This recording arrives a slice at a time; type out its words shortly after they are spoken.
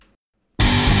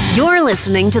You're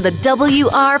listening to the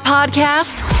WR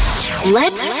Podcast.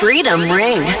 Let freedom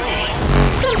ring.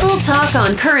 Simple talk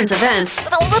on current events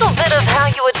with a little bit of how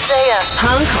you would say a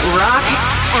punk rock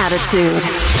attitude.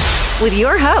 With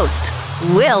your host,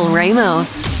 Will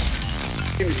Ramos.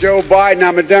 Joe Biden.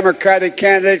 I'm a Democratic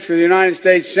candidate for the United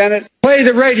States Senate. Play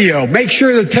the radio. Make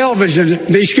sure the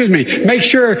make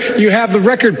sure you have the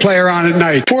record player on at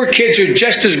night. Poor kids are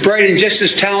just as bright and just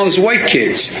as talented as white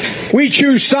kids. We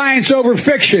choose science over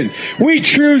fiction. We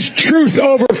choose truth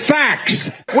over facts.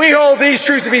 We hold these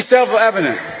truths to be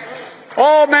self-evident.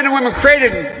 All men and women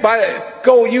created by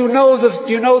you know the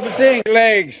thing.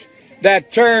 Legs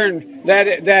that turn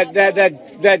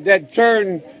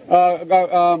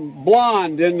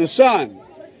blonde in the sun.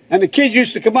 And the kids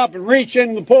used to come up and reach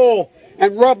in the pool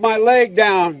and rub my leg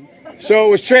down so it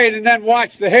was straight, and then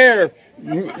watch the hair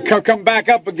come back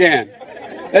up again.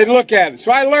 They'd look at it.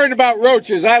 So I learned about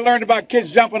roaches. I learned about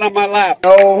kids jumping on my lap.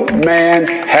 No man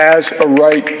has a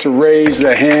right to raise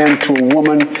a hand to a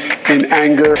woman in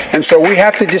anger. And so we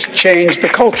have to just change the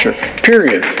culture,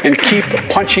 period, and keep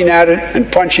punching at it and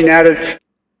punching at it.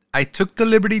 I took the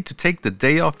liberty to take the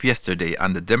day off yesterday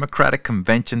on the Democratic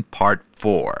Convention Part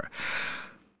 4.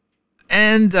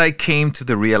 And I came to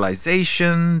the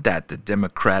realization that the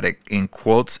Democratic, in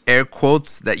quotes, air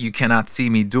quotes, that you cannot see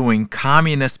me doing,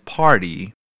 Communist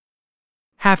Party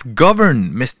have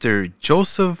governed Mr.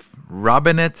 Joseph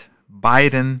Robinette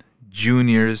Biden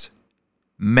Jr.'s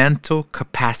mental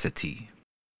capacity.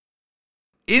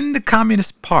 In the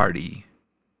Communist Party,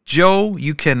 Joe,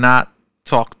 you cannot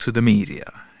talk to the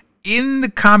media. In the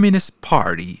Communist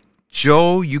Party,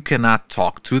 Joe, you cannot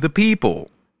talk to the people.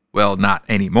 Well, not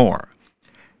anymore.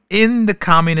 In the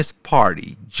Communist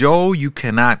Party, Joe, you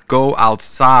cannot go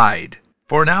outside.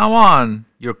 For now on,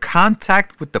 your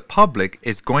contact with the public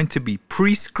is going to be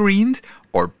pre-screened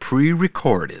or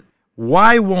pre-recorded.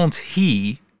 Why won't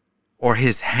he or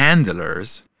his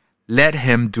handlers let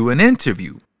him do an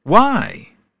interview? Why?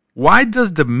 Why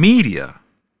does the media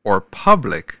or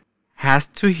public has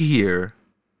to hear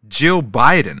Joe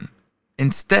Biden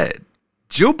instead?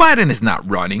 Joe Biden is not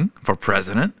running for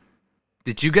president.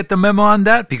 Did you get the memo on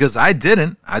that? Because I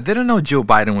didn't. I didn't know Joe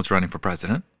Biden was running for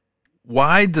president.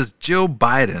 Why does Joe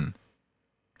Biden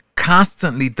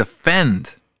constantly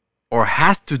defend or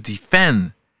has to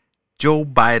defend Joe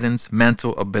Biden's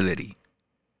mental ability?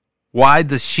 Why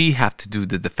does she have to do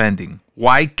the defending?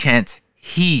 Why can't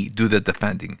he do the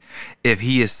defending if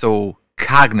he is so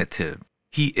cognitive?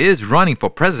 He is running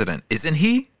for president, isn't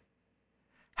he?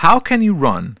 How can you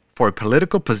run for a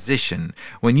political position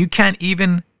when you can't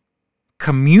even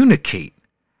communicate?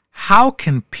 How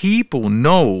can people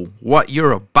know what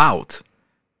you're about,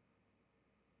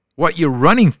 what you're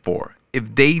running for,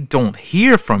 if they don't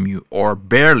hear from you or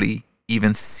barely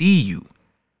even see you?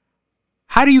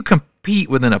 How do you compete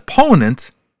with an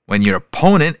opponent when your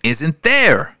opponent isn't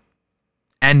there?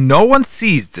 And no one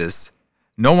sees this.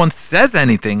 No one says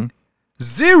anything.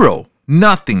 Zero.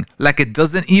 Nothing. Like it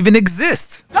doesn't even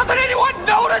exist. Doesn't anyone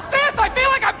notice this? I feel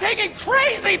like I'm taking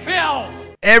crazy pills.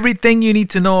 Everything you need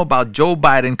to know about Joe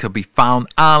Biden could be found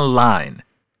online.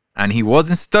 And he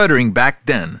wasn't stuttering back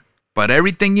then. But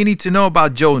everything you need to know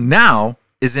about Joe now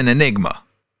is an enigma.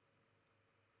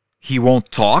 He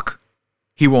won't talk.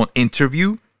 He won't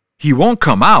interview. He won't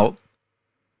come out.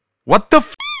 What the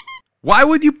f***? Why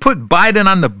would you put Biden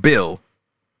on the bill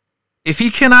if he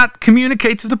cannot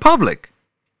communicate to the public?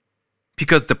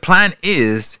 Because the plan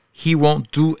is he won't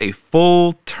do a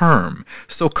full term.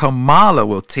 So Kamala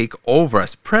will take over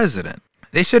as president.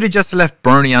 They should have just left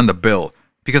Bernie on the bill,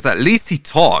 because at least he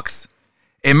talks.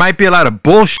 It might be a lot of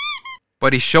bullshit,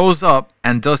 but he shows up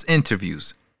and does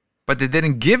interviews. But they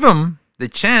didn't give him the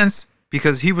chance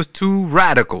because he was too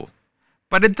radical.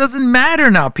 But it doesn't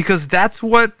matter now, because that's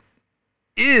what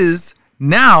is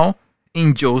now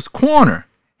in Joe's corner.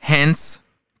 Hence,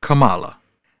 Kamala.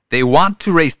 They want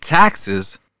to raise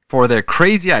taxes for their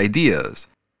crazy ideas.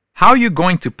 How are you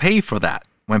going to pay for that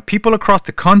when people across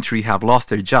the country have lost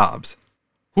their jobs?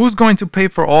 Who's going to pay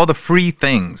for all the free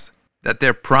things that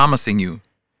they're promising you?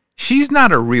 She's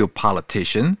not a real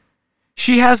politician.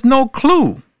 She has no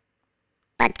clue.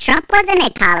 But Trump wasn't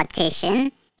a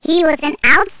politician. He was an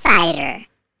outsider.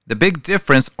 The big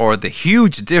difference, or the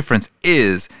huge difference,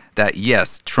 is that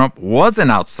yes, Trump was an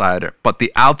outsider, but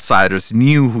the outsiders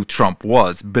knew who Trump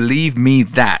was. Believe me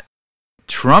that.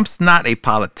 Trump's not a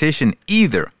politician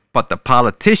either, but the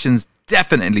politicians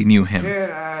definitely knew him. Get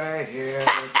out of here.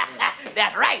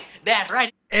 That's right. That's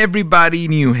right. Everybody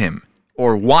knew him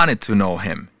or wanted to know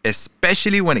him,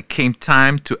 especially when it came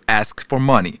time to ask for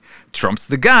money. Trump's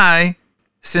the guy.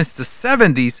 Since the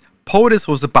 70s, POTUS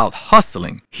was about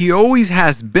hustling. He always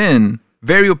has been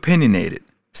very opinionated,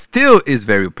 still is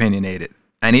very opinionated.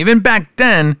 And even back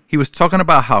then, he was talking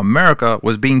about how America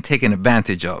was being taken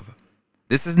advantage of.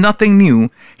 This is nothing new.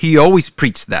 He always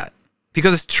preached that.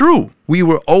 Because it's true. We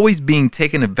were always being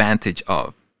taken advantage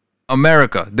of.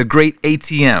 America, the great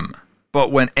ATM.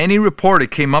 But when any reporter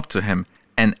came up to him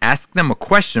and asked them a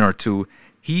question or two,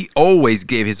 he always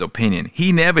gave his opinion.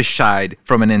 He never shied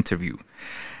from an interview.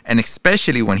 And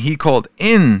especially when he called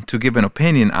in to give an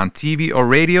opinion on TV or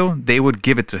radio, they would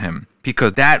give it to him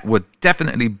because that would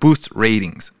definitely boost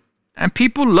ratings. And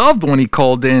people loved when he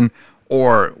called in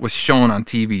or was shown on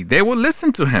TV. They would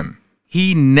listen to him.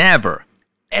 He never,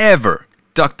 ever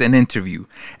ducked an interview.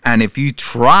 And if you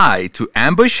try to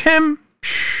ambush him,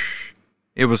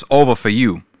 it was over for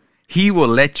you. He will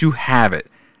let you have it.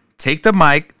 Take the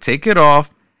mic, take it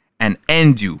off, and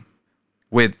end you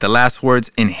with the last words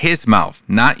in his mouth,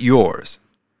 not yours.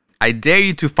 I dare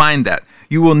you to find that.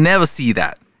 You will never see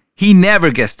that. He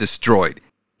never gets destroyed.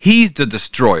 He's the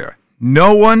destroyer.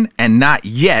 No one, and not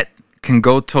yet, can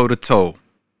go toe-to-toe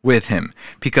with him.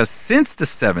 Because since the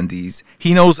 70s,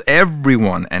 he knows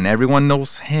everyone, and everyone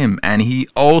knows him. And he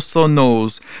also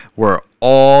knows where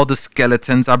all the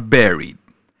skeletons are buried.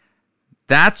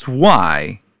 That's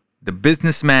why the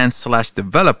businessman /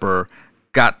 developer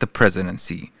got the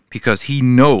presidency. Because he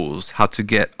knows how to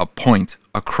get a point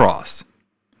across.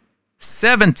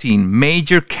 17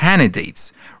 major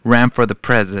candidates ran for the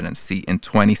presidency in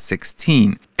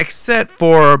 2016, except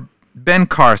for Ben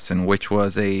Carson, which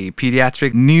was a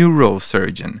pediatric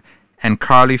neurosurgeon, and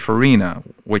Carly Fiorina,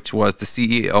 which was the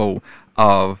CEO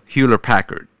of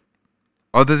Hewlett-Packard.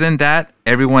 Other than that,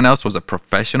 everyone else was a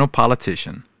professional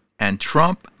politician. And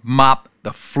Trump mopped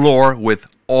the floor with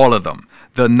all of them.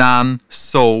 The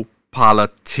non-so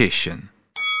politician.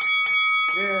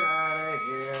 Get out of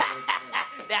here.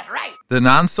 That's right. The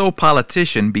non-so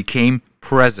politician became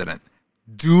president,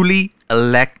 duly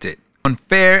elected,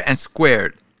 unfair and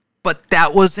squared. But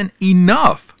that wasn't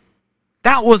enough.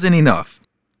 That wasn't enough.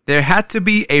 There had to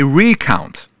be a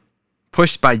recount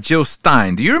pushed by Jill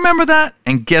Stein. Do you remember that?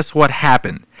 And guess what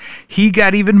happened? He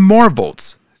got even more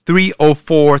votes.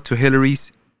 304 to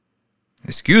Hillary's,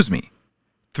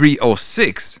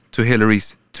 306 to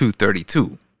Hillary's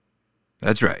 232.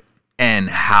 That's right. And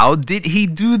how did he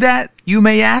do that, you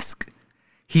may ask?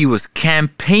 He was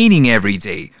campaigning every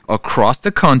day across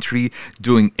the country,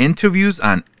 doing interviews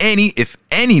on any, if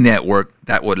any, network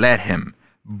that would let him,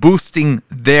 boosting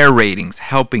their ratings,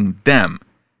 helping them.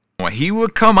 When he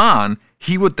would come on,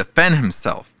 he would defend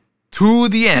himself to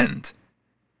the end.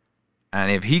 And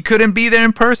if he couldn't be there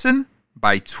in person,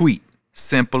 by tweet.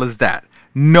 Simple as that.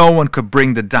 No one could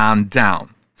bring the Don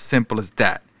down. Simple as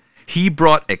that. He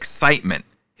brought excitement.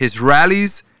 His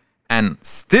rallies, and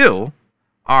still,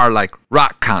 are like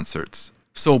rock concerts.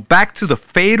 So back to the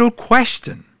fatal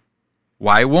question.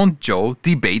 Why won't Joe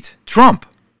debate Trump?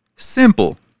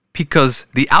 Simple. Because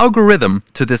the algorithm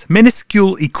to this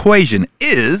minuscule equation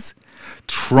is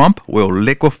Trump will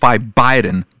liquefy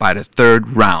Biden by the third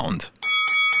round.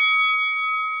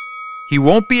 He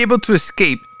won't be able to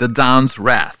escape the Don's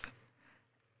wrath.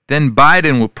 Then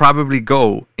Biden will probably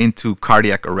go into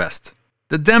cardiac arrest.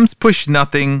 The Dems push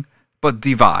nothing but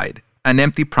divide and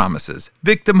empty promises.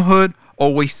 Victimhood,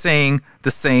 always saying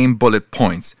the same bullet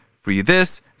points. Free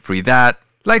this, free that.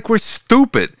 Like we're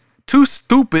stupid. Too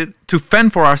stupid to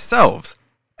fend for ourselves.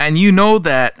 And you know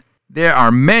that there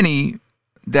are many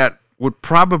that would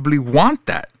probably want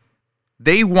that.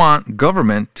 They want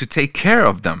government to take care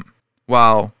of them,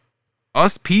 while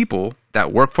us people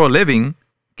that work for a living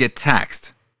get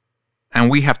taxed. And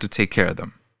we have to take care of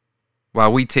them,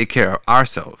 while we take care of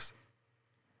ourselves.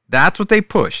 That's what they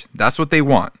push. That's what they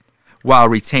want, while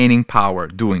retaining power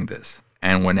doing this.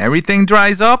 And when everything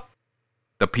dries up,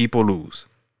 the people lose.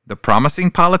 The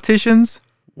promising politicians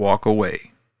walk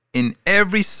away. In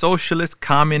every socialist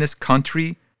communist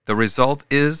country, the result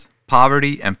is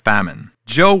poverty and famine.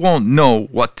 Joe won't know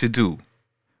what to do.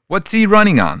 What's he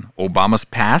running on? Obama's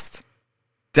past?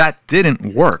 That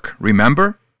didn't work,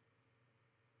 remember?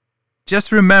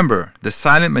 Just remember, the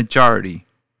silent majority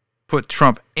put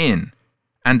Trump in,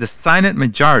 and the silent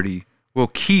majority will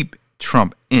keep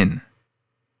Trump in.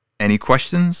 Any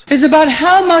questions? Is about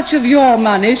how much of your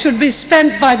money should be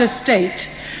spent by the state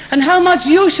and how much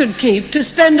you should keep to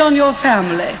spend on your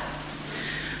family.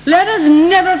 Let us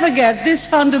never forget this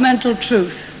fundamental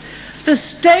truth. The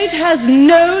state has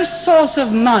no source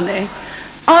of money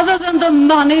other than the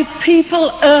money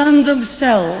people earn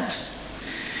themselves.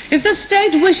 If the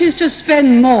state wishes to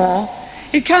spend more,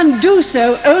 It can do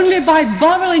so only by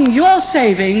borrowing your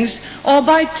savings or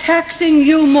by taxing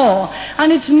you more.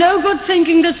 And it's no good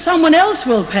thinking that someone else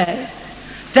will pay.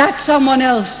 That someone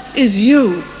else is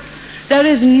you. There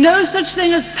is no such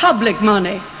thing as public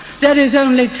money. There is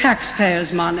only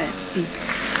taxpayers' money.